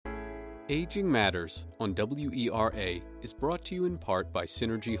Aging Matters on WERA is brought to you in part by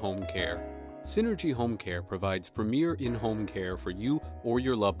Synergy Home Care. Synergy Home Care provides premier in-home care for you or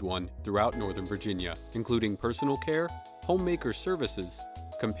your loved one throughout Northern Virginia, including personal care, homemaker services,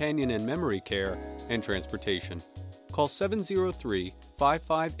 companion and memory care, and transportation. Call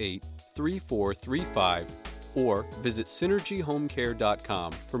 703-558-3435 or visit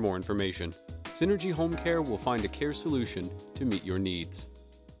synergyhomecare.com for more information. Synergy Home Care will find a care solution to meet your needs.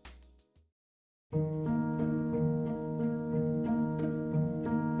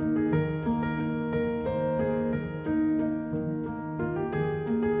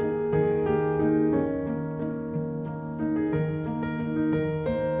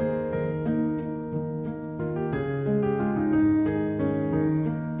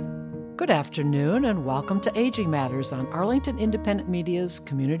 Good afternoon and welcome to Aging Matters on Arlington Independent Media's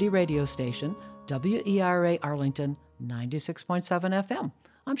community radio station, WERA Arlington 96.7 FM.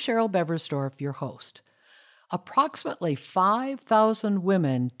 I'm Cheryl Beversdorf, your host. Approximately 5,000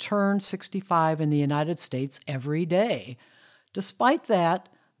 women turn 65 in the United States every day. Despite that,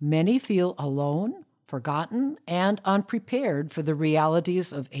 many feel alone, forgotten, and unprepared for the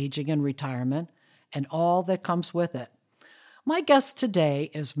realities of aging and retirement and all that comes with it. My guest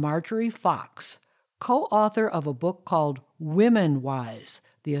today is Marjorie Fox, co-author of a book called Women Wise,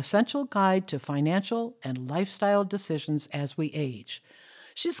 The Essential Guide to Financial and Lifestyle Decisions as We Age.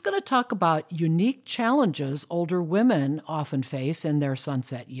 She's going to talk about unique challenges older women often face in their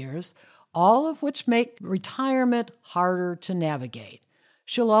sunset years, all of which make retirement harder to navigate.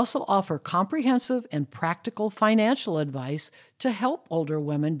 She'll also offer comprehensive and practical financial advice to help older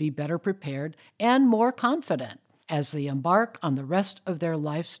women be better prepared and more confident as they embark on the rest of their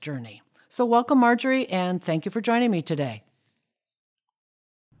life's journey. So welcome, Marjorie, and thank you for joining me today.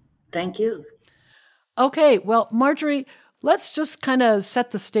 Thank you. Okay, well, Marjorie, let's just kind of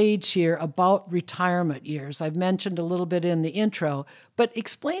set the stage here about retirement years. I've mentioned a little bit in the intro, but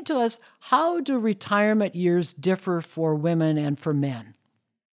explain to us, how do retirement years differ for women and for men?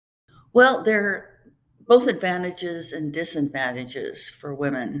 Well, there are both advantages and disadvantages for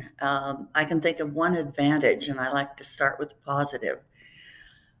women. I can think of one advantage, and I like to start with the positive.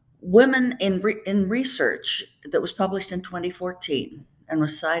 Women in research that was published in 2014 and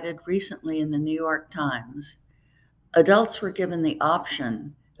was cited recently in the New York Times, adults were given the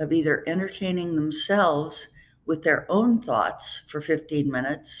option of either entertaining themselves with their own thoughts for 15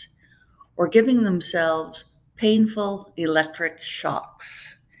 minutes or giving themselves painful electric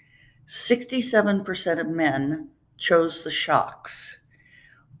shocks. 67% of men chose the shocks.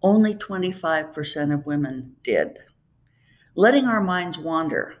 Only 25% of women did. Letting our minds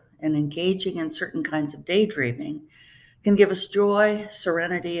wander and engaging in certain kinds of daydreaming can give us joy,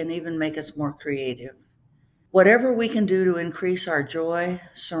 serenity, and even make us more creative. Whatever we can do to increase our joy,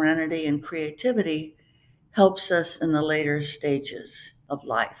 serenity, and creativity helps us in the later stages of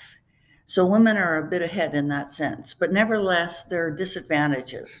life. So women are a bit ahead in that sense, but nevertheless, there are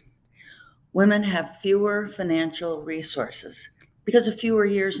disadvantages. Women have fewer financial resources because of fewer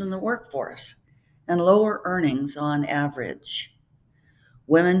years in the workforce and lower earnings on average.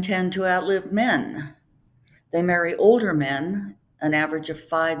 Women tend to outlive men. They marry older men, an average of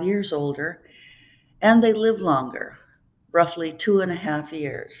 5 years older, and they live longer, roughly 2.5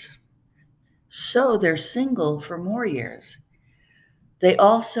 years. So they're single for more years. They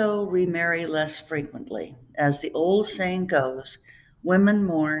also remarry less frequently. As the old saying goes, women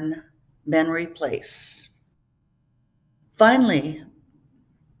mourn, men replace. Finally,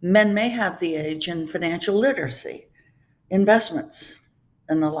 men may have the age in financial literacy, investments,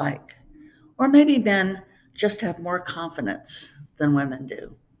 and the like. Or maybe men just have more confidence than women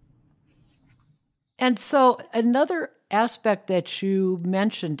do. And so another aspect that you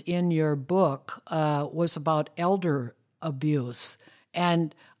mentioned in your book was about elder abuse.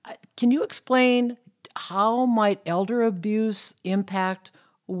 And can you explain how might elder abuse impact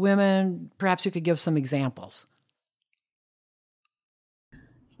women? Perhaps you could give some examples.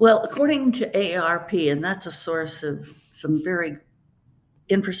 Well, according to AARP, and that's a source of some very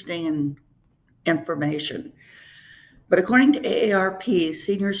interesting information, but according to AARP,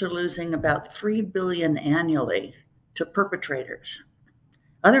 seniors are losing about $3 billion annually to perpetrators.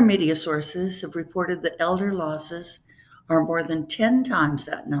 Other media sources have reported that elder losses are more than 10 times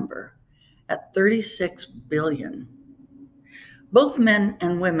that number, at $36 billion. Both men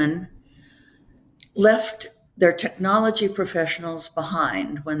and women left their technology professionals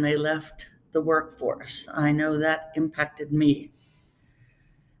behind when they left the workforce. I know that impacted me.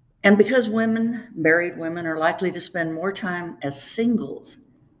 And because married women, are likely to spend more time as singles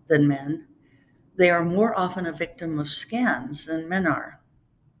than men, they are more often a victim of scams than men are.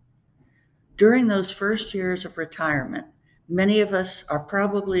 During those first years of retirement, many of us are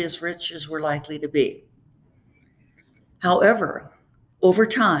probably as rich as we're likely to be. However, over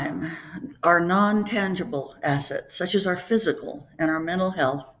time, our non-tangible assets, such as our physical and our mental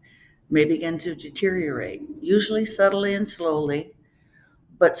health, may begin to deteriorate, usually subtly and slowly,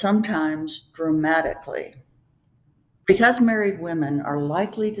 but sometimes dramatically. Because married women are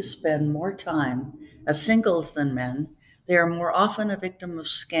likely to spend more time as singles than men, they are more often a victim of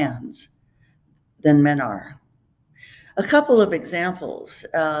scams than men are. A couple of examples.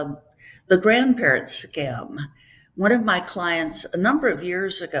 The grandparents scam. One of my clients a number of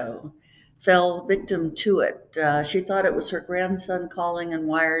years ago fell victim to it. She thought it was her grandson calling and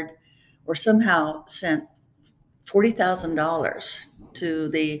wired or somehow sent $40,000 to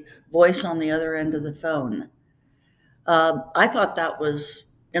the voice on the other end of the phone. I thought that was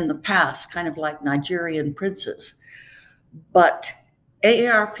in the past, kind of like Nigerian princes. But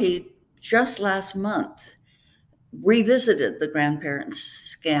AARP just last month revisited the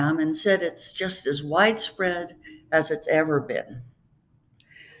grandparents scam and said it's just as widespread as it's ever been.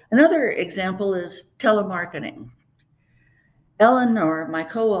 Another example is telemarketing. Eleanor, my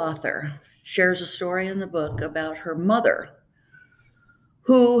co-author, shares a story in the book about her mother,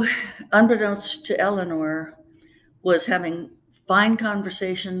 who, unbeknownst to Eleanor, was having fine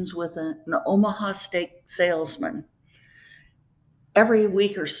conversations with an Omaha steak salesman every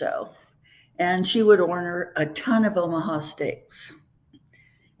week or so. And she would order a ton of Omaha steaks.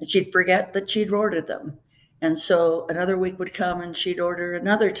 And she'd forget that she'd ordered them. And so another week would come and she'd order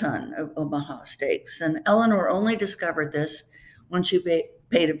another ton of Omaha steaks. And Eleanor only discovered this when she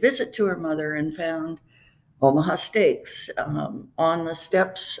paid a visit to her mother and found Omaha steaks on the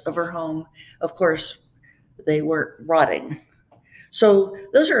steps of her home. Of course, they were rotting. So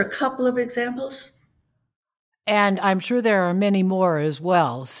those are a couple of examples. And I'm sure there are many more as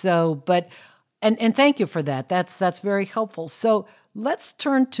well. So, and thank you for that. That's very helpful. So let's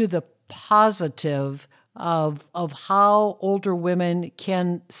turn to the positive of how older women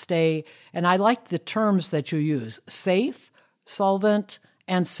can stay. And I like the terms that you use: safe, solvent,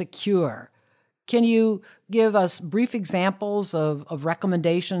 and secure. Can you give us brief examples of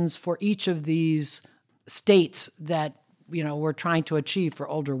recommendations for each of these states that we're trying to achieve for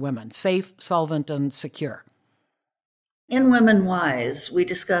older women: safe, solvent, and secure? In Women Wise, we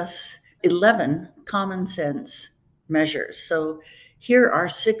discuss 11 common sense measures. So here are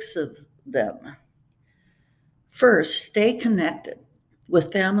 6 of them. First, stay connected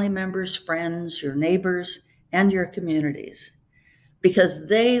with family members, friends, your neighbors, and your communities, because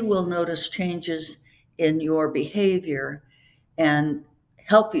they will notice changes in your behavior and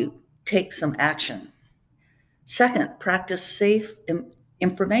help you take some action. Second, practice safe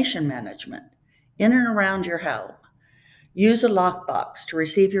information management in and around your house. Use a lockbox to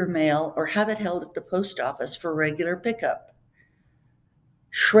receive your mail or have it held at the post office for regular pickup.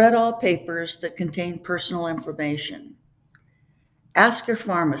 Shred all papers that contain personal information. Ask your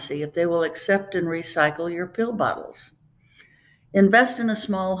pharmacy if they will accept and recycle your pill bottles. Invest in a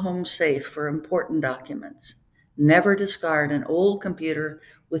small home safe for important documents. Never discard an old computer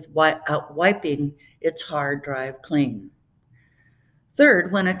without wiping its hard drive clean.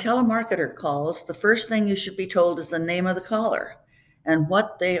 Third, when a telemarketer calls, the first thing you should be told is the name of the caller and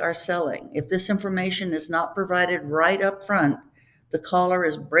what they are selling. If this information is not provided right up front, the caller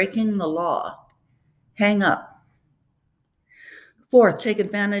is breaking the law. Hang up. Fourth, take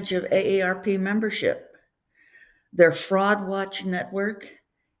advantage of AARP membership, their Fraud Watch network,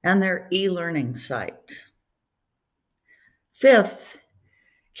 and their e-learning site. Fifth,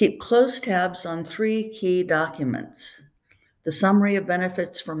 keep close tabs on 3 key documents: the summary of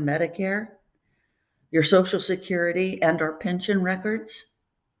benefits from Medicare, your Social Security and or pension records,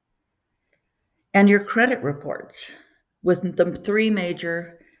 and your credit reports with the 3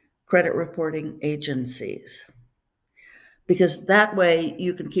 major credit reporting agencies. Because that way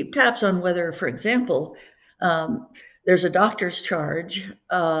you can keep tabs on whether, for example, there's a doctor's charge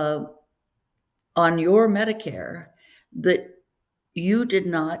on your Medicare that you did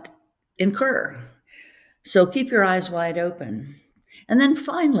not incur. So keep your eyes wide open. And then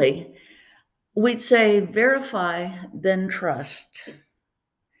finally, we'd say verify, then trust.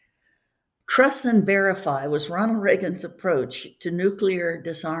 Trust and verify was Ronald Reagan's approach to nuclear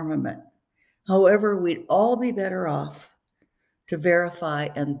disarmament. However, we'd all be better off to verify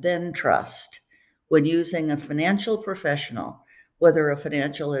and then trust when using a financial professional, whether a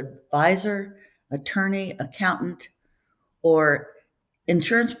financial advisor, attorney, accountant, or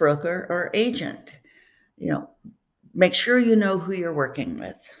insurance broker or agent. Make sure you know who you're working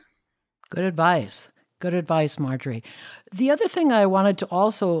with. Good advice. Good advice, Marjorie. The other thing I wanted to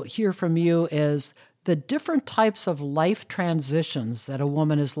also hear from you is the different types of life transitions that a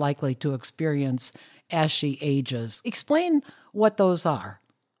woman is likely to experience as she ages. Explain what those are.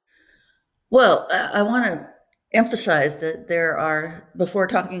 Well, I want to emphasize that there are, before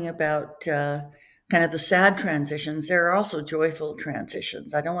talking about kind of the sad transitions, there are also joyful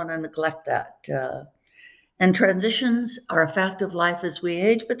transitions. I don't want to neglect that. And transitions are a fact of life as we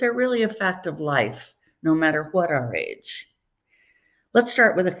age, but they're really a fact of life, no matter what our age. Let's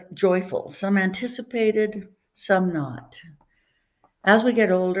start with a joyful, some anticipated, some not. As we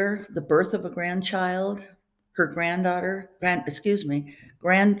get older, the birth of a grandchild, her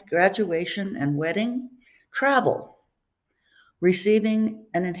graduation and wedding, travel, receiving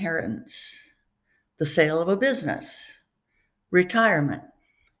an inheritance, the sale of a business, retirement,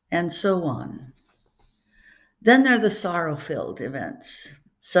 and so on. Then there are the sorrow-filled events,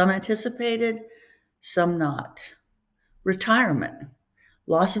 some anticipated, some not. Retirement,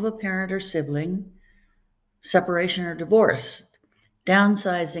 loss of a parent or sibling, separation or divorce,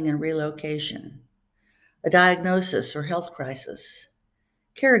 downsizing and relocation, a diagnosis or health crisis,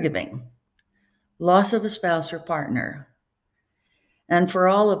 caregiving, loss of a spouse or partner, and for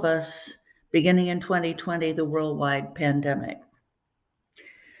all of us, beginning in 2020, the worldwide pandemic.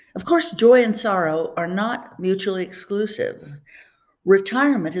 Of course, joy and sorrow are not mutually exclusive.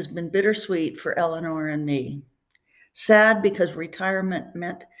 Retirement has been bittersweet for Eleanor and me. Sad because retirement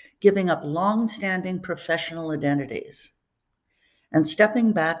meant giving up long-standing professional identities and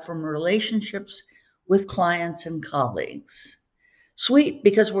stepping back from relationships with clients and colleagues. Sweet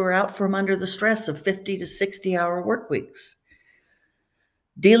because we're out from under the stress of 50 to 60-hour work weeks,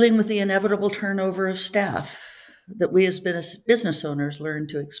 dealing with the inevitable turnover of staff that we as business owners learn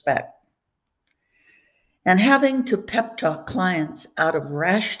to expect, and having to pep talk clients out of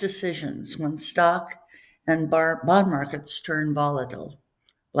rash decisions when stock and bond markets turn volatile,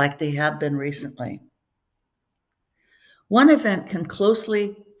 like they have been recently. One event can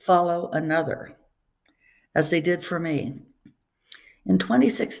closely follow another, as they did for me. In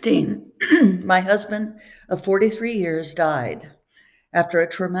 2016, my husband of 43 years died after a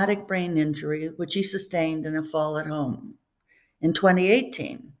traumatic brain injury which he sustained in a fall at home. In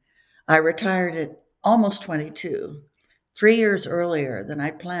 2018, I retired at almost 22, 3 years earlier than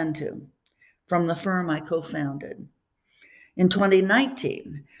I planned to, from the firm I co-founded. In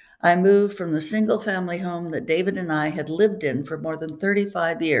 2019, I moved from the single-family home that David and I had lived in for more than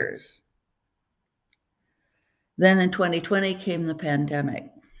 35 years. Then in 2020 came the pandemic.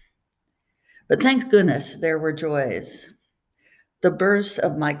 But thank goodness there were joys. The births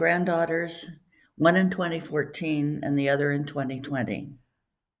of my granddaughters, one in 2014 and the other in 2020.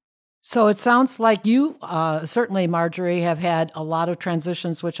 So it sounds like you, certainly, Marjorie, have had a lot of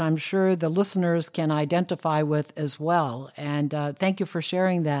transitions, which I'm sure the listeners can identify with as well. And thank you for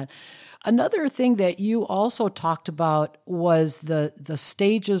sharing that. Another thing that you also talked about was the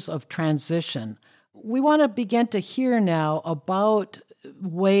stages of transition. We want to begin to hear now about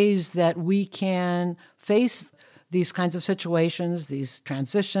ways that we can face these kinds of situations, these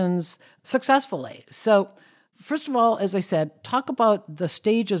transitions successfully. So first of all, as I said, talk about the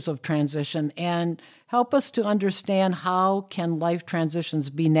stages of transition and help us to understand how can life transitions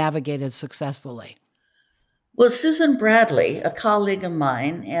be navigated successfully. Well, Susan Bradley, a colleague of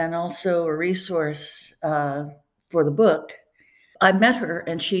mine and also a resource for the book, I met her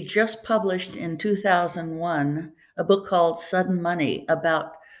and she just published in 2001 a book called Sudden Money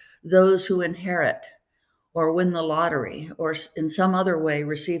about those who inherit or win the lottery or in some other way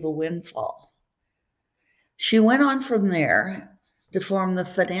receive a windfall. She went on from there to form the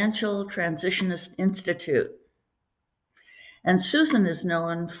Financial Transitionist Institute. And Susan is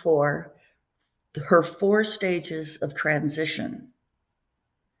known for her 4 stages of transition.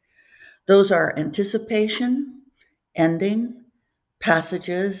 Those are anticipation, ending,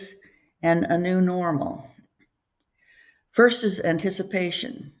 passages, and a new normal. First is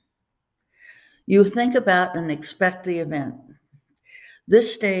anticipation. You think about and expect the event.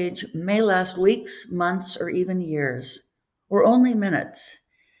 This stage may last weeks, months, or even years, or only minutes.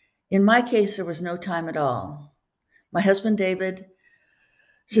 In my case, there was no time at all. My husband, David,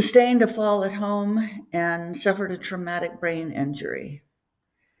 sustained a fall at home and suffered a traumatic brain injury.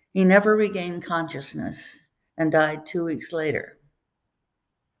 He never regained consciousness and died 2 weeks later.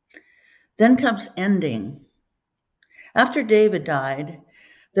 Then comes ending. After David died,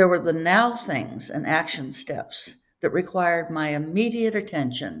 there were the now things and action steps that required my immediate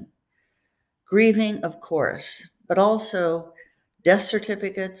attention. Grieving, of course, but also death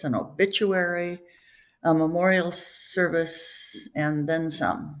certificates, an obituary, a memorial service, and then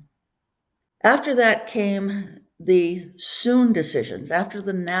some. After that came the soon decisions. After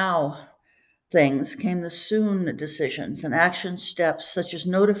the now things came the soon decisions and action steps such as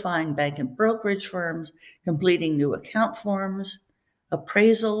notifying bank and brokerage firms, completing new account forms,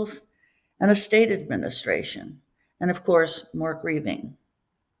 appraisals, and estate administration, and of course, more grieving.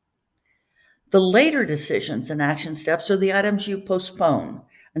 The later decisions and action steps are the items you postpone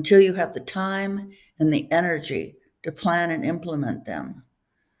until you have the time and the energy to plan and implement them,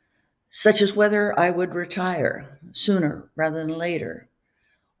 such as whether I would retire sooner rather than later,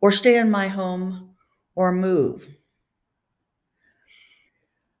 or stay in my home or move.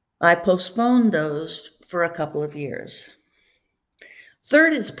 I postponed those for a couple of years.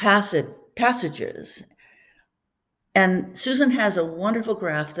 Third is passages. And Susan has a wonderful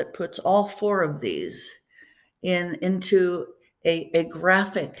graph that puts all four of these into a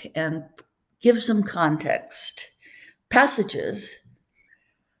graphic and gives them context. Passages,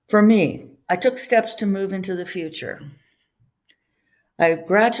 for me, I took steps to move into the future. I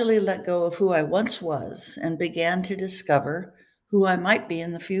gradually let go of who I once was and began to discover who I might be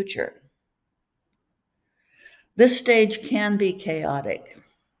in the future. This stage can be chaotic,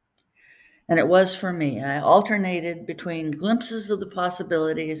 and it was for me. I alternated between glimpses of the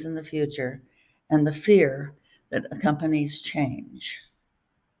possibilities in the future and the fear that accompanies change.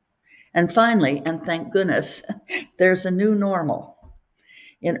 And finally, and thank goodness, there's a new normal.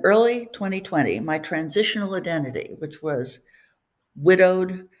 In early 2020, my transitional identity, which was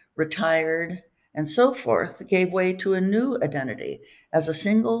widowed, retired, and so forth, gave way to a new identity as a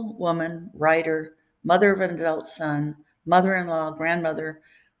single woman, writer, mother of an adult son, mother-in-law, grandmother,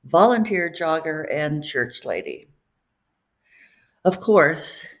 volunteer jogger, and church lady. Of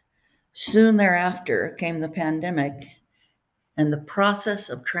course, soon thereafter came the pandemic, and the process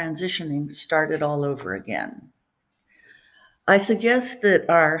of transitioning started all over again. I suggest that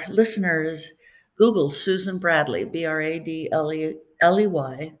our listeners Google Susan Bradley, Bradley,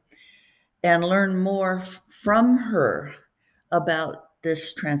 and learn more from her about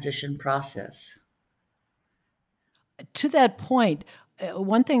this transition process. To that point,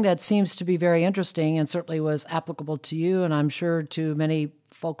 one thing that seems to be very interesting and certainly was applicable to you, and I'm sure to many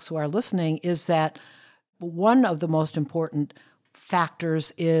folks who are listening, is that one of the most important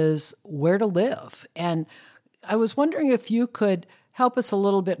factors is where to live. And I was wondering if you could help us a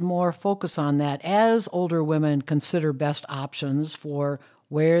little bit more focus on that as older women consider best options for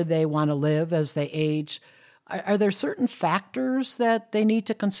where they want to live as they age. Are there certain factors that they need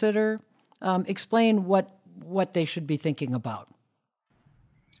to consider? Explain what they should be thinking about.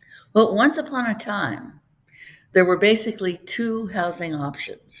 Well, once upon a time, there were basically two housing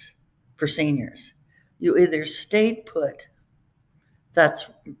options for seniors. You either stayed put, that's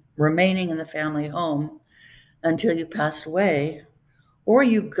remaining in the family home until you passed away, or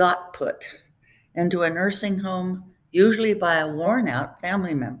you got put into a nursing home, usually by a worn out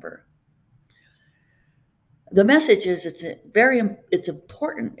family member. The message is it's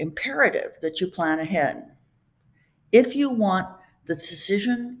important, imperative that you plan ahead. If you want the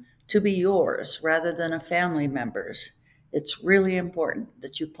decision to be yours rather than a family member's, it's really important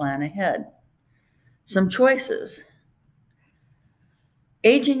that you plan ahead. Some choices.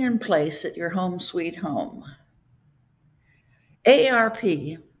 Aging in place at your home sweet home.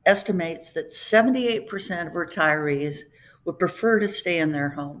 AARP estimates that 78% of retirees would prefer to stay in their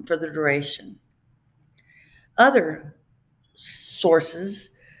home for the duration. Other sources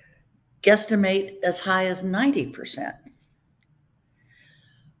guesstimate as high as 90%.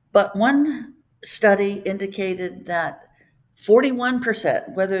 But one study indicated that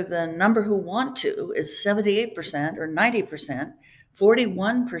 41%, whether the number who want to is 78% or 90%,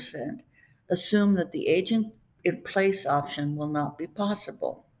 41% assume that the aging in place option will not be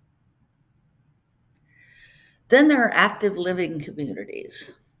possible. Then there are active living communities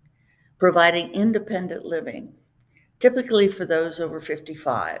providing independent living, typically for those over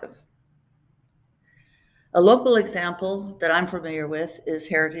 55. A local example that I'm familiar with is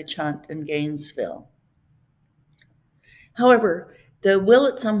Heritage Hunt in Gainesville. However, there will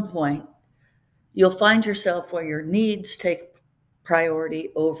at some point, you'll find yourself where your needs take priority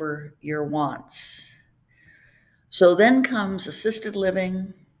over your wants. So then comes assisted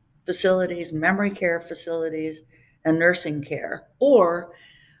living facilities, memory care facilities, and nursing care, or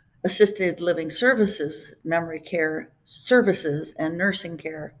assisted living services, memory care services, and nursing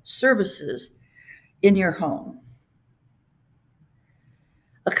care services in your home.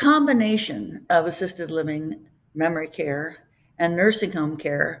 A combination of assisted living, memory care, and nursing home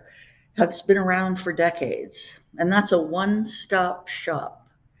care has been around for decades, and that's a one-stop shop,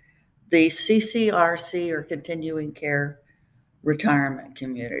 the CCRC, or continuing care retirement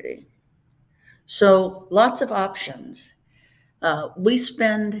community. So lots of options. We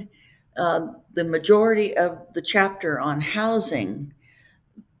spend the majority of the chapter on housing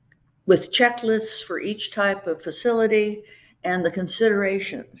with checklists for each type of facility and the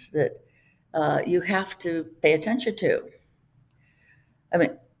considerations that you have to pay attention to. I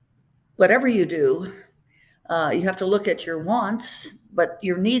mean, whatever you do, you have to look at your wants, but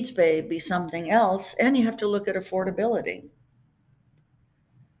your needs may be something else, and you have to look at affordability.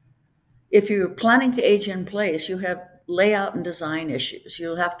 If you're planning to age in place, you have layout and design issues.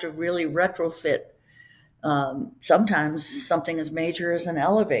 You'll have to really retrofit sometimes something as major as an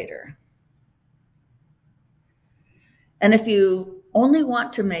elevator. And if you only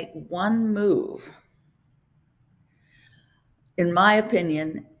want to make one move, in my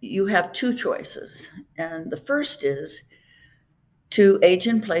opinion, you have two choices. And the first is to age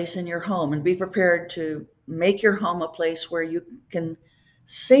in place in your home and be prepared to make your home a place where you can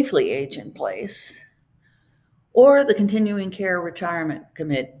safely age in place, or the continuing care retirement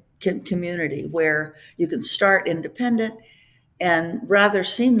community where you can start independent and rather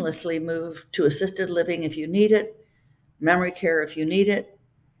seamlessly move to assisted living if you need it, memory care if you need it,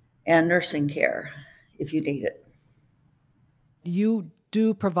 and nursing care if you need it. You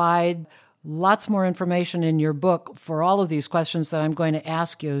do provide lots more information in your book for all of these questions that I'm going to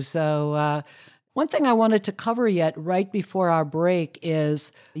ask you. So one thing I wanted to cover yet right before our break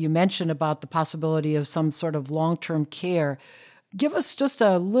is you mentioned about the possibility of some sort of long-term care. Give us just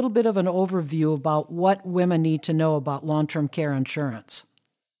a little bit of an overview about what women need to know about long-term care insurance.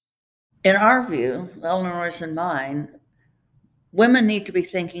 In our view, Eleanor's and mine, women need to be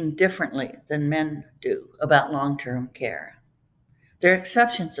thinking differently than men do about long-term care. There are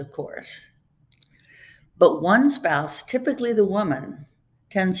exceptions, of course. But one spouse, typically the woman,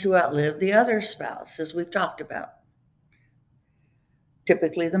 tends to outlive the other spouse, as we've talked about.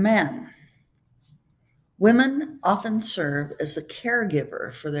 Typically the man. Women often serve as the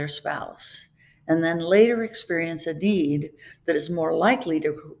caregiver for their spouse and then later experience a need that is more likely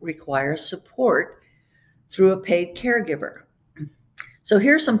to require support through a paid caregiver. So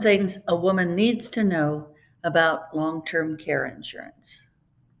here's some things a woman needs to know about long-term care insurance.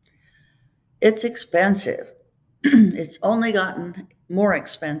 It's expensive. It's only gotten more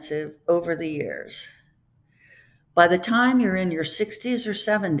expensive over the years. By the time you're in your 60s or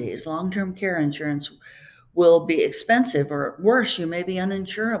 70s, long-term care insurance will be expensive, or worse, you may be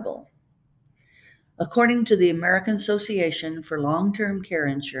uninsurable. According to the American Association for Long-Term Care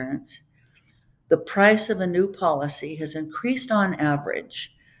Insurance, the price of a new policy has increased on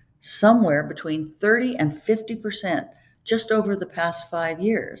average somewhere between 30 and 50% just over the past 5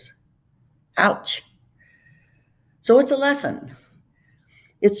 years. Ouch. So it's a lesson.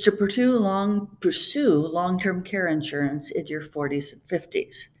 It's to pursue long-term care insurance in your 40s and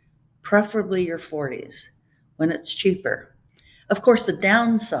 50s, preferably your 40s, when it's cheaper. Of course, the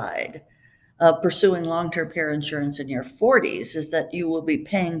downside of pursuing long-term care insurance in your 40s is that you will be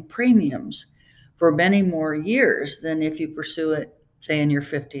paying premiums for many more years than if you pursue it, say, in your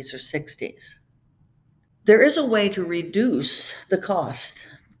 50s or 60s. There is a way to reduce the cost,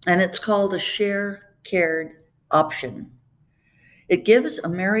 and it's called a share-cared option. It gives a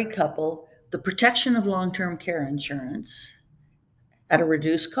married couple the protection of long-term care insurance at a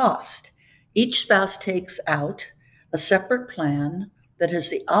reduced cost. Each spouse takes out a separate plan that has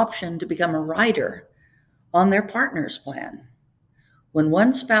the option to become a rider on their partner's plan. When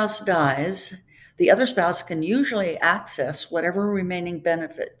one spouse dies, the other spouse can usually access whatever remaining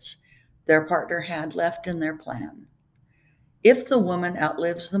benefits their partner had left in their plan. If the woman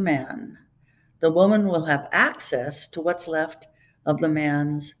outlives the man, the woman will have access to what's left of the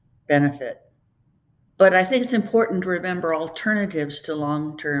man's benefit. But I think it's important to remember alternatives to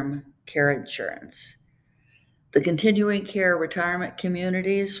long-term care insurance. The continuing care retirement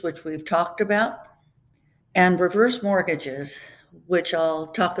communities, which we've talked about, and reverse mortgages, which I'll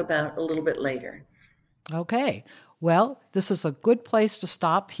talk about a little bit later. Okay. Well, this is a good place to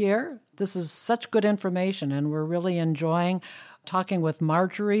stop here. This is such good information, and we're really enjoying talking with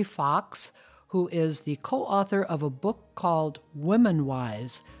Marjorie Fox, who is the co-author of a book called Women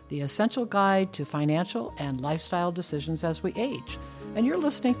Wise, The Essential Guide to Financial and Lifestyle Decisions as We Age. And you're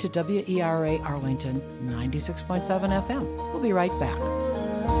listening to WERA Arlington 96.7 FM. We'll be right back.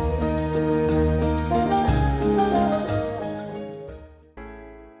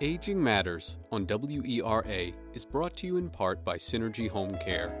 Aging Matters on WERA is brought to you in part by Synergy Home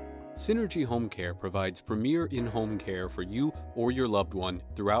Care. Synergy Home Care provides premier in-home care for you or your loved one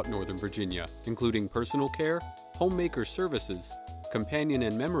throughout Northern Virginia, including personal care, homemaker services, companion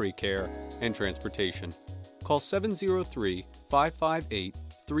and memory care, and transportation. Call 703-558-5600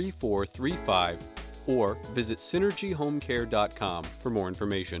 888-888-3435 or visit synergyhomecare.com for more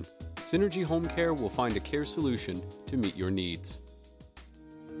information. Synergy Home Care will find a care solution to meet your needs.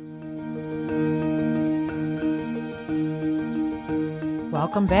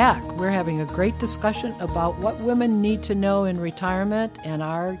 Welcome back. We're having a great discussion about what women need to know in retirement, and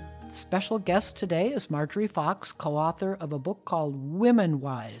our special guest today is Marjorie Fox, co-author of a book called Women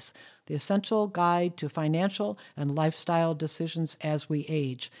Wise, The Essential Guide to Financial and Lifestyle Decisions as We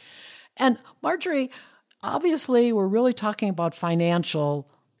Age. And Marjorie, obviously we're really talking about financial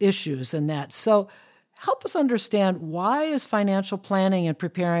issues in that. So help us understand, why is financial planning and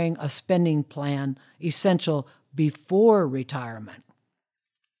preparing a spending plan essential before retirement?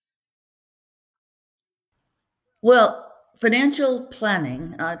 Well, financial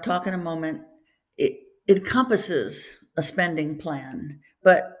planning, talk in a moment, it encompasses a spending plan,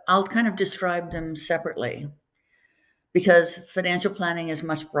 but I'll kind of describe them separately because financial planning is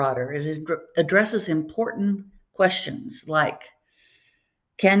much broader. It addresses important questions like,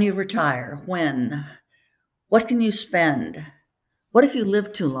 can you retire? When? What can you spend? What if you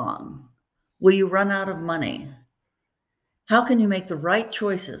live too long? Will you run out of money? How can you make the right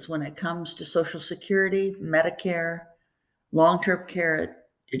choices when it comes to Social Security, Medicare, long-term care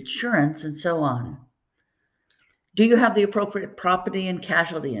insurance, and so on? Do you have the appropriate property and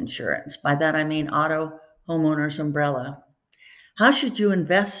casualty insurance? By that I mean auto, homeowners, umbrella. How should you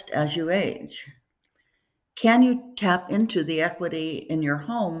invest as you age? Can you tap into the equity in your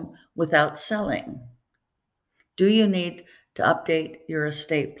home without selling? Do you need to update your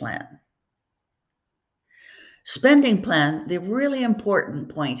estate plan? Spending plan, the really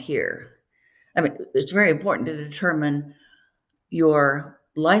important point here. I mean, it's very important to determine your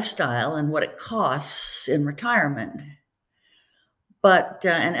lifestyle and what it costs in retirement. But,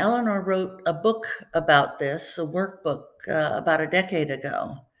 and Eleanor wrote a book about this, a workbook about a decade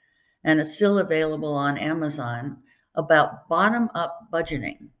ago, and it's still available on Amazon, about bottom-up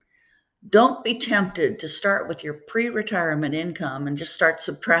budgeting. Don't be tempted to start with your pre-retirement income and just start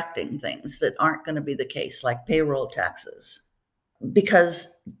subtracting things that aren't going to be the case, like payroll taxes, because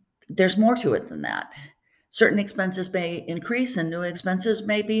there's more to it than that. Certain expenses may increase and new expenses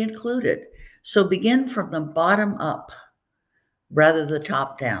may be included. So begin from the bottom up rather than the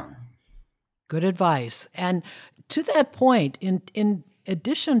top down. Good advice. And to that point, in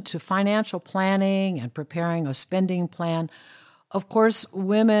addition to financial planning and preparing a spending plan, of course,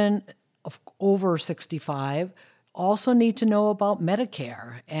 women over 65 also need to know about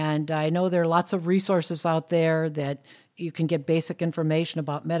Medicare. And I know there are lots of resources out there that you can get basic information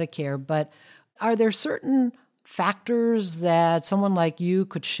about Medicare, but are there certain factors that someone like you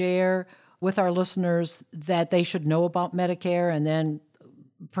could share with our listeners that they should know about Medicare, and then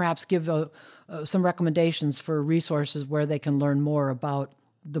perhaps give some recommendations for resources where they can learn more about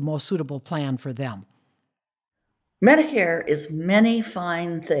the most suitable plan for them? Medicare is many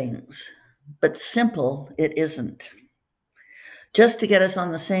fine things, but simple it isn't. Just to get us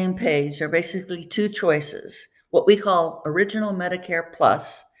on the same page, there are basically two choices. What we call Original Medicare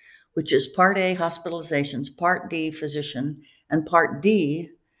Plus, which is Part A, hospitalizations, Part D, physician, and Part D,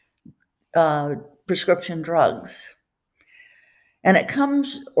 prescription drugs. And it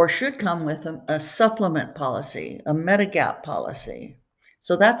comes, or should come, with a supplement policy, a Medigap policy.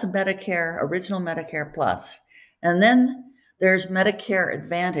 So that's a Medicare, Original Medicare Plus. And then there's Medicare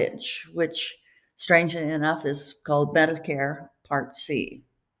Advantage, which strangely enough is called Medicare Part C.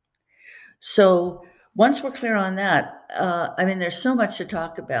 So once we're clear on that, I mean, there's so much to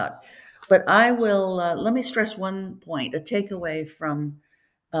talk about, but I will, let me stress one point, a takeaway from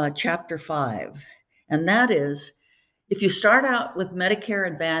Chapter 5, and that is, if you start out with Medicare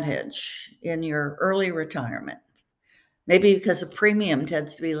Advantage in your early retirement, maybe because the premium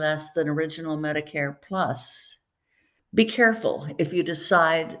tends to be less than Original Medicare Plus, be careful if you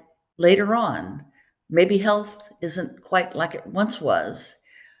decide later on, maybe health isn't quite like it once was,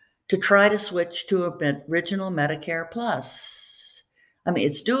 to try to switch to Original Medicare Plus. I mean,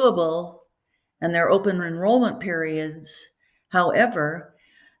 it's doable, and there are open enrollment periods. However,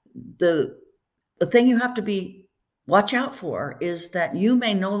 the thing you have to watch out for is that you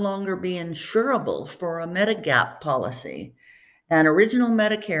may no longer be insurable for a Medigap policy. And Original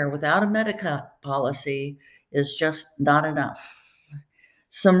Medicare without a Medigap policy is just not enough.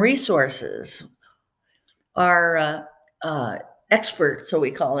 Some resources are expert, so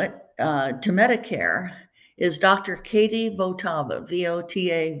we call it, to Medicare is Dr. Katie Votava,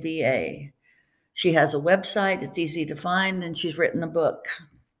 Votava. She has a website, it's easy to find, and she's written a book.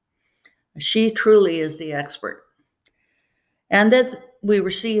 She truly is the expert. And then we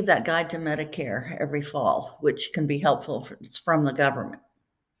receive that guide to Medicare every fall, which can be helpful. It's from the government.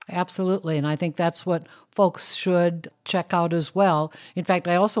 Absolutely. And I think that's what folks should check out as well. In fact,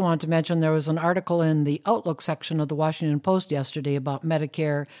 I also wanted to mention there was an article in the Outlook section of the Washington Post yesterday about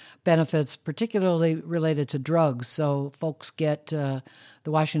Medicare benefits, particularly related to drugs. So folks get the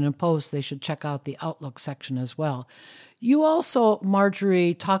Washington Post, they should check out the Outlook section as well. You also,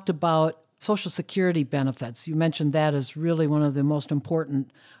 Marjorie, talked about Social Security benefits. You mentioned that as really one of the most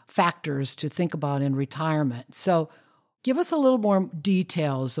important factors to think about in retirement. So give us a little more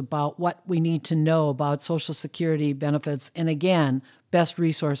details about what we need to know about Social Security benefits and, again, best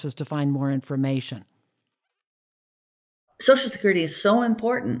resources to find more information. Social Security is so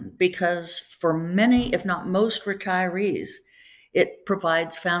important because for many, if not most retirees, it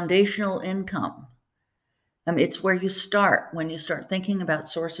provides foundational income. I mean, it's where you start when you start thinking about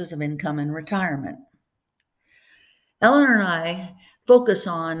sources of income in retirement. Eleanor and I focus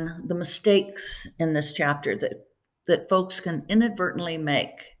on the mistakes in this chapter that folks can inadvertently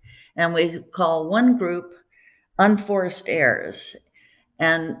make. And we call one group unforced errors.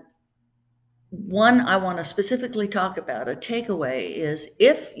 And one I want to specifically talk about, a takeaway, is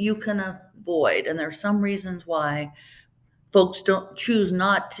if you can avoid, and there are some reasons why folks don't choose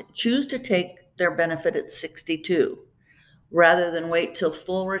to take their benefit at 62 rather than wait till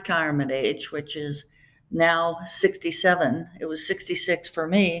full retirement age, which is now 67. It was 66 for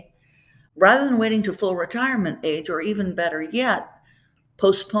me. Rather than waiting to full retirement age, or even better yet,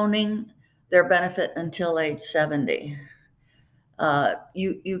 postponing their benefit until age 70.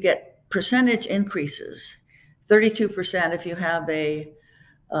 You get percentage increases, 32% if you have a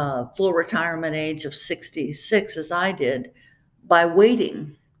full retirement age of 66, as I did, by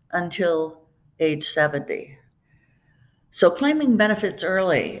waiting until age 70. So claiming benefits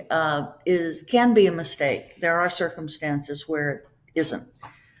early can be a mistake. There are circumstances where it isn't.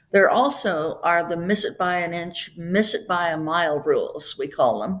 There also are the miss it by an inch, miss it by a mile rules, we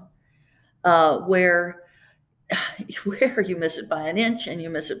call them, where you miss it by an inch and you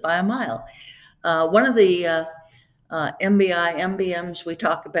miss it by a mile. One of the MBIs we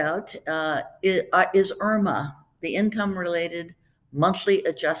talk about is IRMA, the Income Related Monthly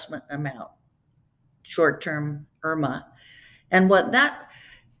Adjustment Amount, short-term IRMA. And what that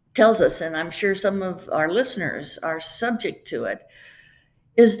tells us, and I'm sure some of our listeners are subject to it,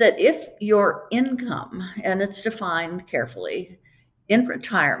 is that if your income, and it's defined carefully, in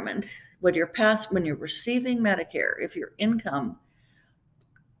retirement, when you're receiving Medicare, if your income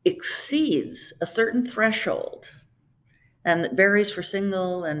exceeds a certain threshold, and it varies for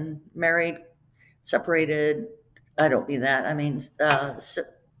single and married, separated, I don't mean that, I mean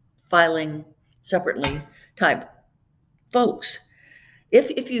filing separately type folks.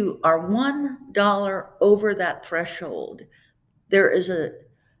 If you are $1 over that threshold, there is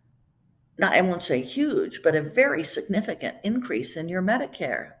I won't say huge, but a very significant increase in your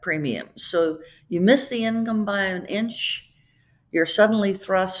Medicare premium. So you miss the income by an inch, you're suddenly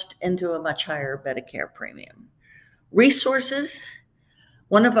thrust into a much higher Medicare premium. Resources.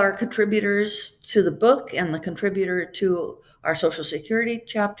 One of our contributors to the book and the contributor to our Social Security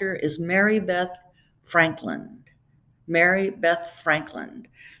chapter is Mary Beth Franklin. Mary Beth Franklin.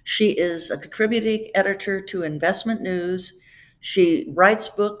 She is a contributing editor to Investment News. She writes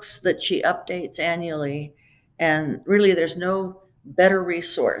books that she updates annually, and really there's no better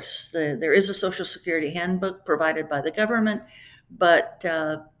resource. There is a Social Security handbook provided by the government, but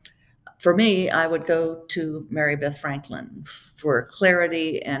for me, I would go to Mary Beth Franklin for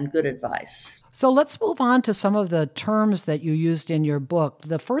clarity and good advice. So let's move on to some of the terms that you used in your book.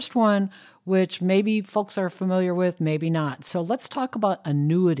 The first one, which maybe folks are familiar with, maybe not. So let's talk about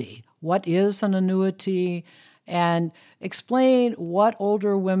annuity. What is an annuity? And explain what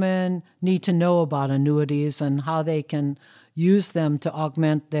older women need to know about annuities and how they can use them to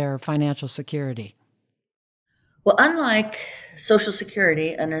augment their financial security. Well, unlike Social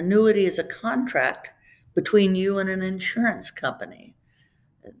Security, an annuity is a contract between you and an insurance company.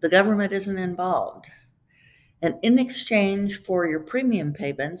 The government isn't involved. And in exchange for your premium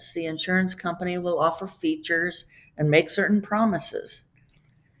payments, the insurance company will offer features and make certain promises.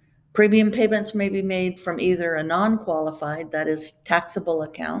 Premium payments may be made from either a non-qualified, that is taxable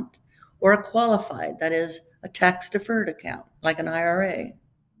account, or a qualified, that is a tax-deferred account, like an IRA.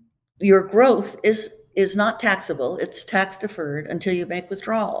 Your growth is not taxable, it's tax-deferred until you make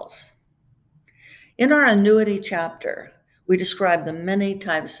withdrawals. In our annuity chapter, we describe the many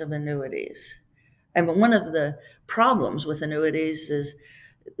types of annuities. And one of the problems with annuities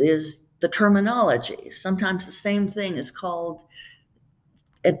is the terminology. Sometimes the same thing is called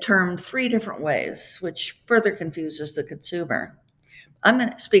and termed three different ways, which further confuses the consumer. I'm going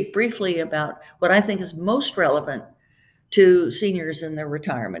to speak briefly about what I think is most relevant to seniors in their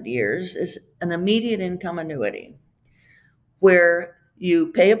retirement years is an immediate income annuity, where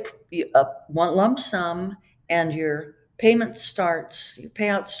you pay a one lump sum and your payout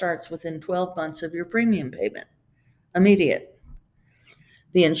starts within 12 months of your premium payment, immediate.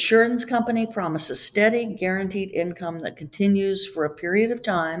 The insurance company promises steady, guaranteed income that continues for a period of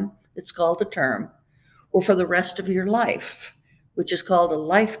time, it's called a term, or for the rest of your life, which is called a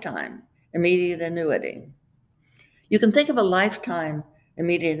lifetime immediate annuity. You can think of a lifetime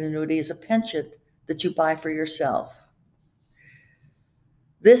immediate annuity as a pension that you buy for yourself.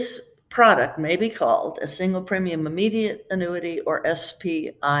 This product may be called a single premium immediate annuity or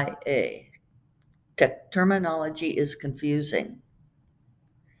SPIA. Terminology is confusing.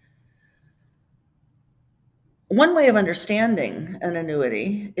 One way of understanding an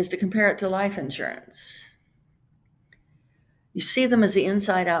annuity is to compare it to life insurance. You see them as the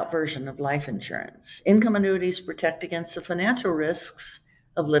inside-out version of life insurance. Income annuities protect against the financial risks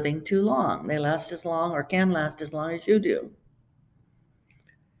of living too long. They last as long or can last as long as you do.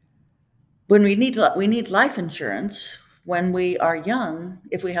 When we need life insurance when we are young,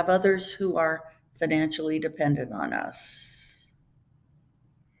 if we have others who are financially dependent on us.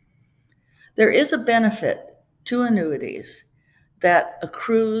 There is a benefit to annuities that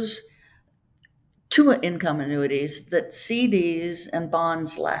accrues to income annuities that CDs and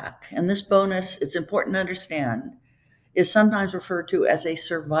bonds lack. And this bonus, it's important to understand, is sometimes referred to as a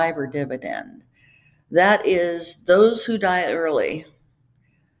survivor dividend. That is, those who die early,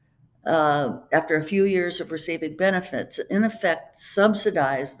 after a few years of receiving benefits, in effect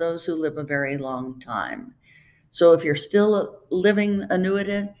subsidize those who live a very long time. So if you're still a living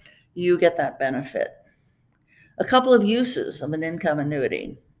annuitant, you get that benefit. A couple of uses of an income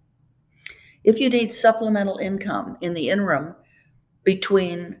annuity. If you need supplemental income in the interim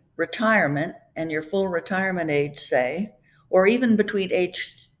between retirement and your full retirement age, say, or even between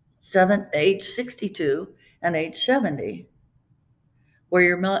age 62 and age 70, where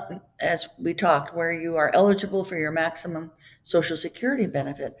you're, as we talked, where you are eligible for your maximum Social Security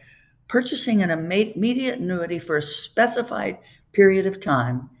benefit, purchasing an immediate annuity for a specified period of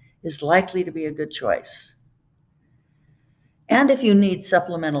time is likely to be a good choice. And if you need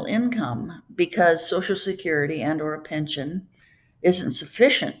supplemental income because Social Security and or a pension isn't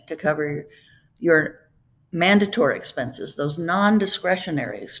sufficient to cover your mandatory expenses, those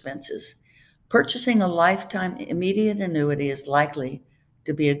non-discretionary expenses, purchasing a lifetime immediate annuity is likely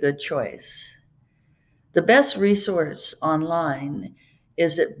to be a good choice. The best resource online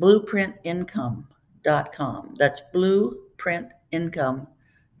is at blueprintincome.com. That's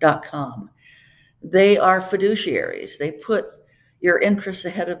blueprintincome.com. They are fiduciaries. They put your interests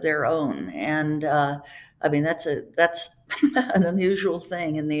ahead of their own. And that's an unusual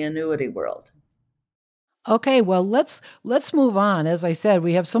thing in the annuity world. Okay, well, let's move on. As I said,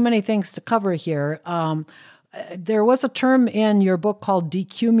 we have so many things to cover here. There was a term in your book called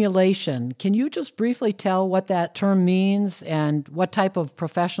decumulation. Can you just briefly tell what that term means and what type of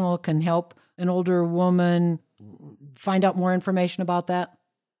professional can help an older woman find out more information about that?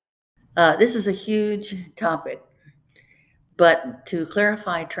 This is a huge topic, but to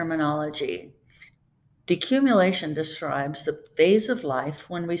clarify terminology, decumulation describes the phase of life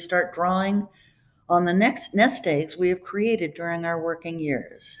when we start drawing on the nest eggs we have created during our working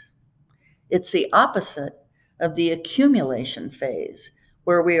years. It's the opposite of the accumulation phase,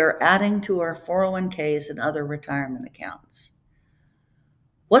 where we are adding to our 401ks and other retirement accounts.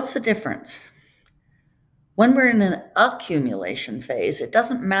 What's the difference? When we're in an accumulation phase, it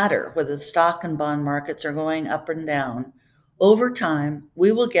doesn't matter whether the stock and bond markets are going up and down. Over time,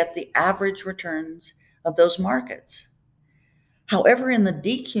 we will get the average returns of those markets. However, in the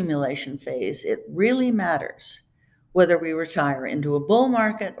decumulation phase, it really matters whether we retire into a bull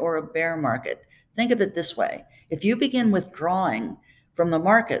market or a bear market. Think of it this way. If you begin withdrawing from the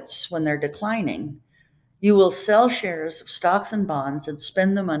markets when they're declining, you will sell shares of stocks and bonds and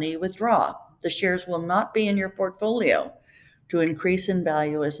spend the money you withdraw. The shares will not be in your portfolio to increase in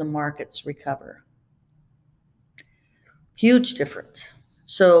value as the markets recover. Huge difference.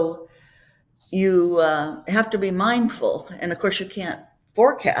 So you have to be mindful, and of course you can't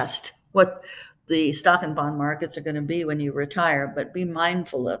forecast what the stock and bond markets are going to be when you retire, but be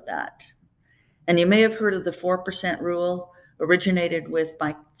mindful of that. And you may have heard of the 4% rule, originated with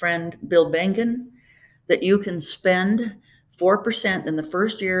my friend Bill Bengen, that you can spend 4% in the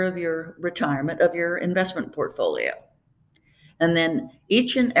first year of your retirement of your investment portfolio. And then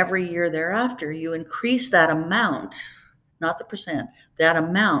each and every year thereafter, you increase that amount, not the percent, that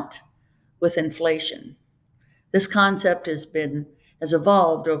amount with inflation. This concept has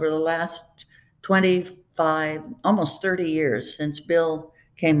evolved over the last 20 almost 30 years since Bill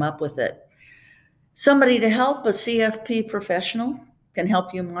came up with it. Somebody to help, a CFP professional, can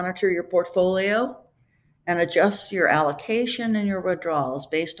help you monitor your portfolio and adjust your allocation and your withdrawals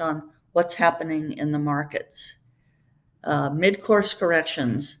based on what's happening in the markets. Mid-course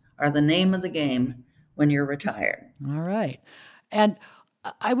corrections are the name of the game when you're retired. All right. And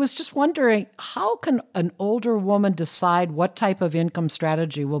I was just wondering, how can an older woman decide what type of income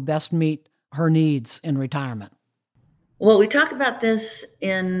strategy will best meet her needs in retirement? Well, we talk about this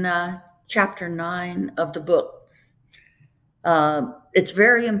in chapter 9 of the book. It's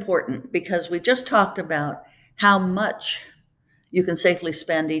very important because we just talked about how much you can safely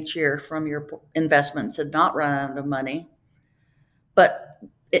spend each year from your investments and not run out of money. But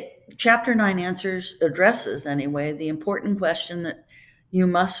chapter 9 addresses anyway the important question that you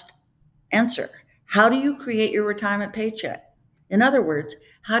must answer. How do you create your retirement paycheck? In other words,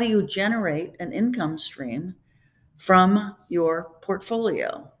 how do you generate an income stream from your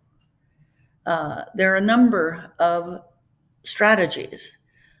portfolio? There are a number of strategies.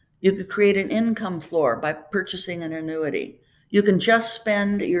 You could create an income floor by purchasing an annuity. You can just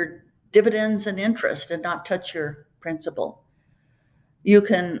spend your dividends and interest and not touch your principal. You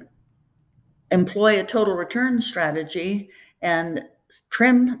can employ a total return strategy and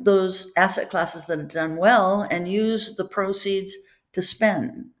trim those asset classes that have done well and use the proceeds to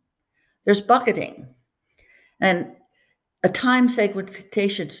spend. There's bucketing and a time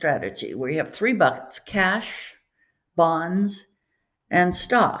segmentation strategy where you have 3 buckets: cash, bonds, and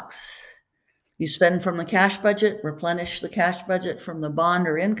stocks. You spend from the cash budget, replenish the cash budget from the bond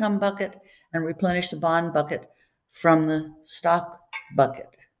or income bucket, and replenish the bond bucket from the stock bucket.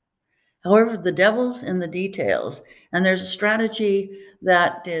 However, the devil's in the details, and there's a strategy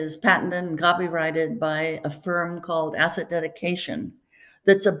that is patented and copyrighted by a firm called Asset Dedication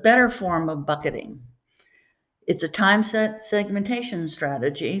that's a better form of bucketing. It's a time segmentation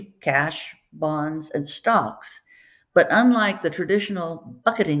strategy: cash, bonds, and stocks. But unlike the traditional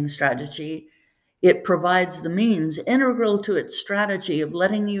bucketing strategy, it provides the means integral to its strategy of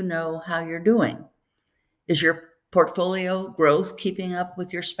letting you know how you're doing. Is your portfolio growth keeping up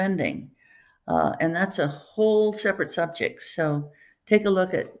with your spending? And that's a whole separate subject. So take a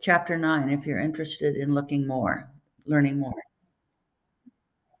look at chapter 9 if you're interested in learning more.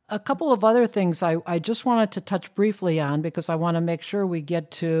 A couple of other things I just wanted to touch briefly on because I want to make sure we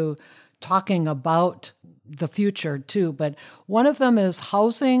get to talking about the future too. But one of them is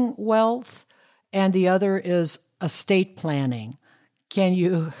housing wealth and the other is estate planning. Can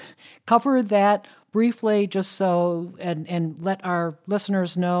you cover that briefly just so and let our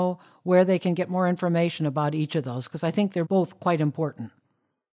listeners know where they can get more information about each of those? Because I think they're both quite important.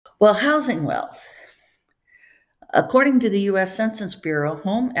 Well, housing wealth. According to the U.S. Census Bureau,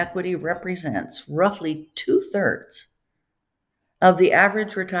 home equity represents roughly 2/3 of the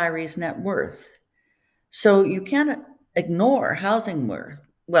average retiree's net worth. So you can't ignore housing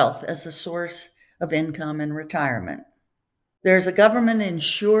wealth as a source of income in retirement. There's a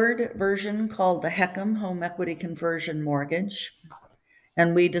government-insured version called the HECM, Home Equity Conversion Mortgage,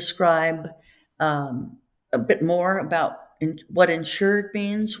 and we describe a bit more about what insured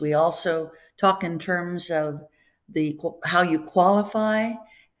means. We also talk in terms of how you qualify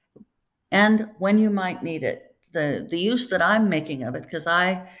and when you might need it. The use that I'm making of it, because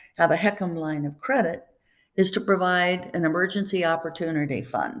I have a HECM line of credit, is to provide an emergency opportunity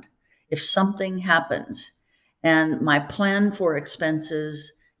fund if something happens and my plan for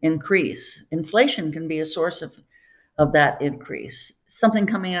expenses increase. Inflation can be a source of that increase. Something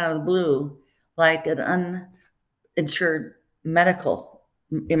coming out of the blue, like an uninsured medical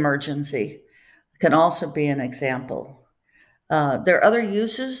emergency, can also be an example. There are other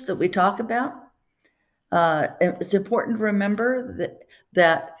uses that we talk about. It's important to remember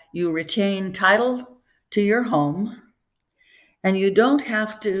that you retain title to your home and you don't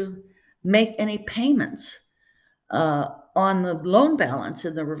have to make any payments on the loan balance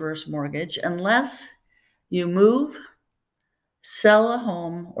in the reverse mortgage unless you move, sell a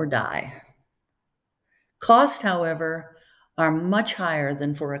home, or die. Costs, however, are much higher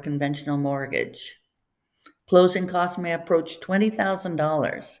than for a conventional mortgage. Closing costs may approach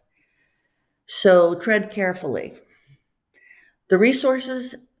 $20,000. So tread carefully. The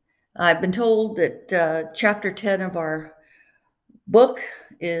resources, I've been told that chapter 10 of our book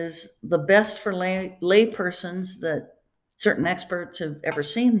is the best for lay persons that certain experts have ever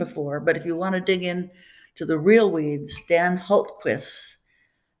seen before. But if you want to dig in to the real weeds, Dan Hultquist,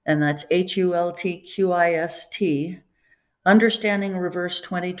 and that's Hultquist, Understanding Reverse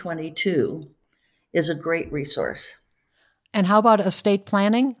 2022, is a great resource. And how about estate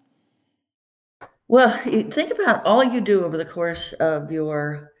planning? Well, you think about all you do over the course of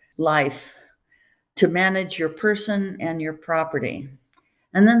your life to manage your person and your property.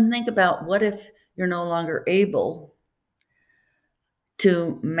 And then think about what if you're no longer able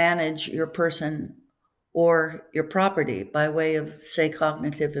to manage your person or your property by way of, say,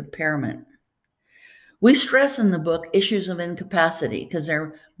 cognitive impairment. We stress in the book issues of incapacity because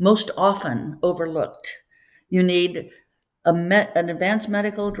they're most often overlooked. You need an advanced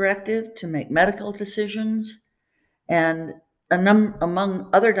medical directive to make medical decisions, and among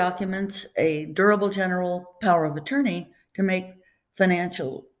other documents, a durable general power of attorney to make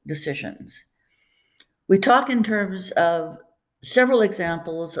financial decisions. We talk in terms of several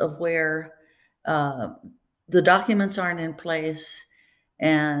examples of where uh, the documents aren't in place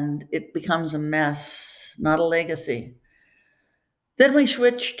and it becomes a mess, not a legacy. Then we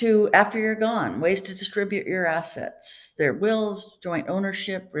switch to after you're gone, ways to distribute your assets, their wills, joint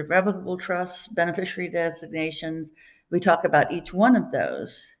ownership, irrevocable trusts, beneficiary designations. We talk about each one of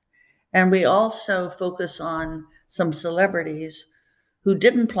those. And we also focus on some celebrities who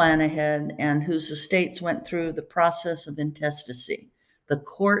didn't plan ahead and whose estates went through the process of intestacy, the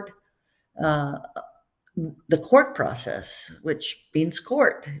court uh, the court process,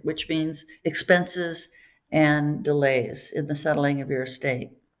 which means expenses and delays in the settling of your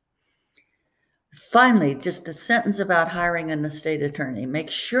estate. Finally, just a sentence about hiring an estate attorney. Make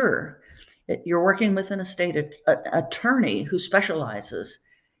sure that you're working with an estate attorney who specializes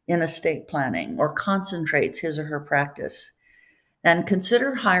in estate planning or concentrates his or her practice. And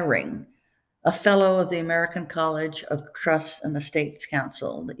consider hiring a fellow of the American College of Trusts and Estates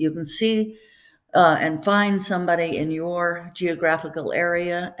Council that you can see and find somebody in your geographical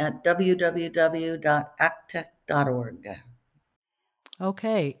area at www.actec.org.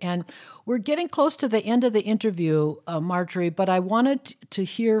 Okay, and we're getting close to the end of the interview, Marjorie, but I wanted to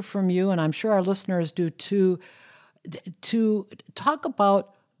hear from you, and I'm sure our listeners do too, to talk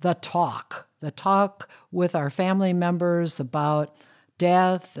about the talk with our family members about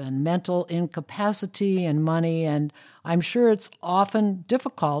death and mental incapacity and money. And I'm sure it's often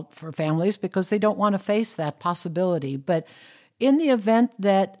difficult for families because they don't want to face that possibility. But in the event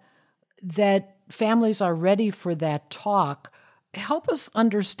that families are ready for that talk, help us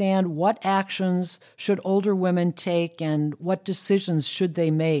understand what actions should older women take and what decisions should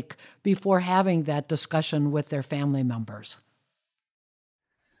they make before having that discussion with their family members.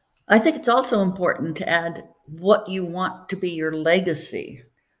 I think it's also important to add what you want to be your legacy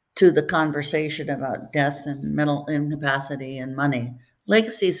to the conversation about death and mental incapacity and money.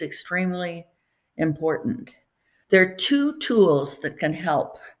 Legacy is extremely important. There are two tools that can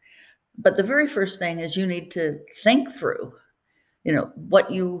help. But the very first thing is you need to think through,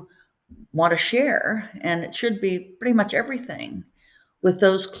 what you want to share, and it should be pretty much everything with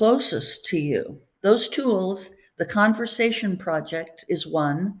those closest to you. Those tools, the Conversation Project is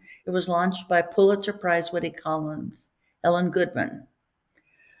one. It was launched by Pulitzer Prize winning columnist Ellen Goodman.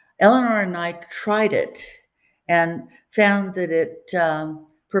 Eleanor and I tried it and found that it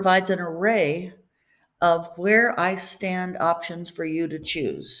provides an array of where I stand options for you to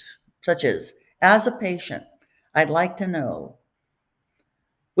choose, such as a patient, I'd like to know,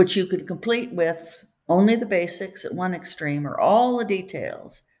 which you could complete with only the basics at one extreme or all the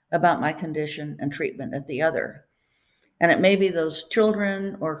details about my condition and treatment at the other. And it may be those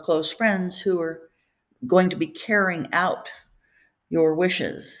children or close friends who are going to be carrying out your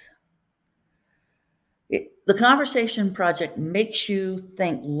wishes. The Conversation Project makes you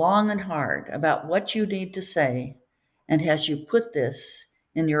think long and hard about what you need to say and has you put this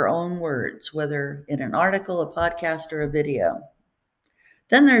in your own words, whether in an article, a podcast, or a video.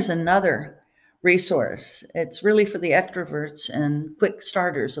 Then there's another resource. It's really for the extroverts and quick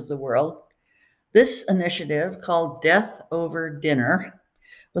starters of the world. This initiative, called Death Over Dinner,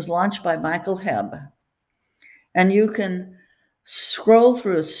 was launched by Michael Hebb. And you can scroll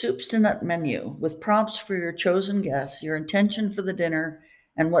through a soup to nut menu with prompts for your chosen guests, your intention for the dinner,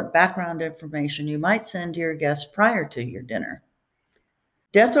 and what background information you might send to your guests prior to your dinner.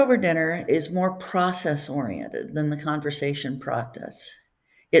 Death Over Dinner is more process oriented than the conversation process.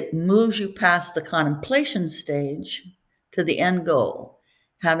 It moves you past the contemplation stage to the end goal,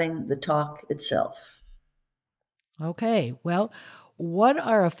 having the talk itself. Okay, well, what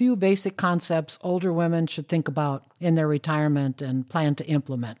are a few basic concepts older women should think about in their retirement and plan to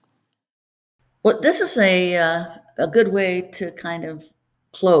implement? Well, this is a good way to kind of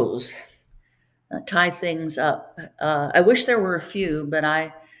close, tie things up. I wish there were a few, but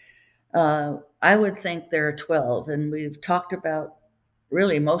I would think there are 12, and we've talked about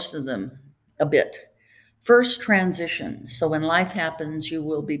really most of them a bit. First, transition. So when life happens, you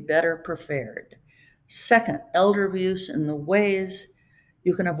will be better prepared. Second, elder abuse and the ways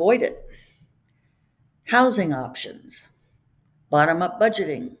you can avoid it. Housing options, bottom-up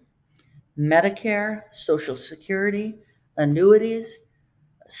budgeting, Medicare, Social Security, annuities,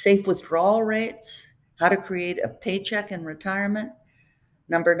 safe withdrawal rates, how to create a paycheck in retirement.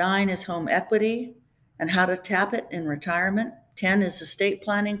 Number 9 is home equity and how to tap it in retirement. 10 is estate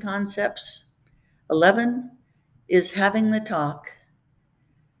planning concepts. 11 is having the talk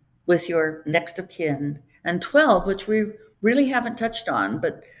with your next of kin. And 12, which we really haven't touched on,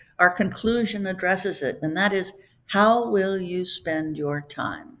 but our conclusion addresses it, and that is, how will you spend your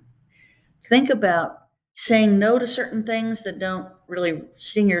time? Think about saying no to certain things that don't really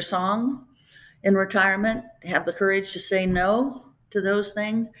sing your song in retirement. Have the courage to say no to those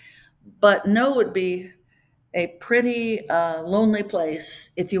things. But no would be a pretty lonely place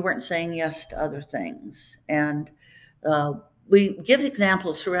if you weren't saying yes to other things. And we give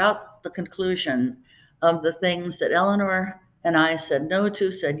examples throughout the conclusion of the things that Eleanor and I said no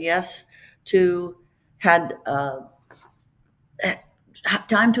to, said yes to, had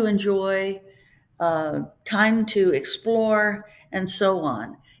time to enjoy, time to explore, and so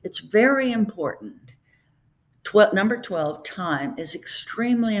on. It's very important. Number 12, time is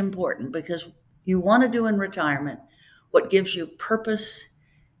extremely important because you want to do in retirement what gives you purpose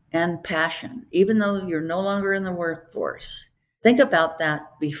and passion, even though you're no longer in the workforce. Think about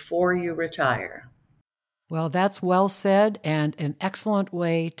that before you retire. Well, that's well said, and an excellent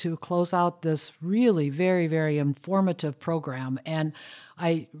way to close out this really very, very informative program. And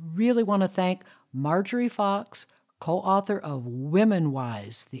I really want to thank Marjorie Fox, co-author of Women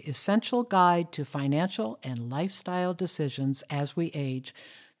Wise, The Essential Guide to Financial and Lifestyle Decisions as We Age.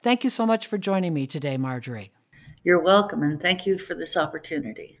 Thank you so much for joining me today, Marjorie. You're welcome, and thank you for this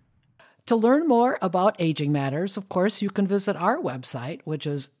opportunity. To learn more about Aging Matters, of course, you can visit our website, which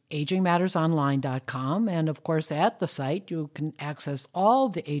is agingmattersonline.com. And of course, at the site, you can access all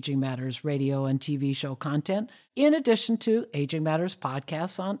the Aging Matters radio and TV show content, in addition to Aging Matters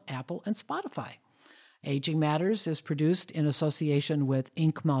podcasts on Apple and Spotify. Aging Matters is produced in association with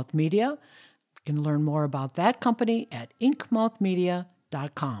Inkmouth Media. You can learn more about that company at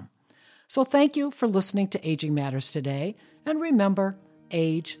inkmouthmedia.com. So thank you for listening to Aging Matters today. And remember,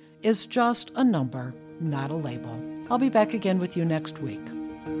 age is just a number, not a label. I'll be back again with you next week.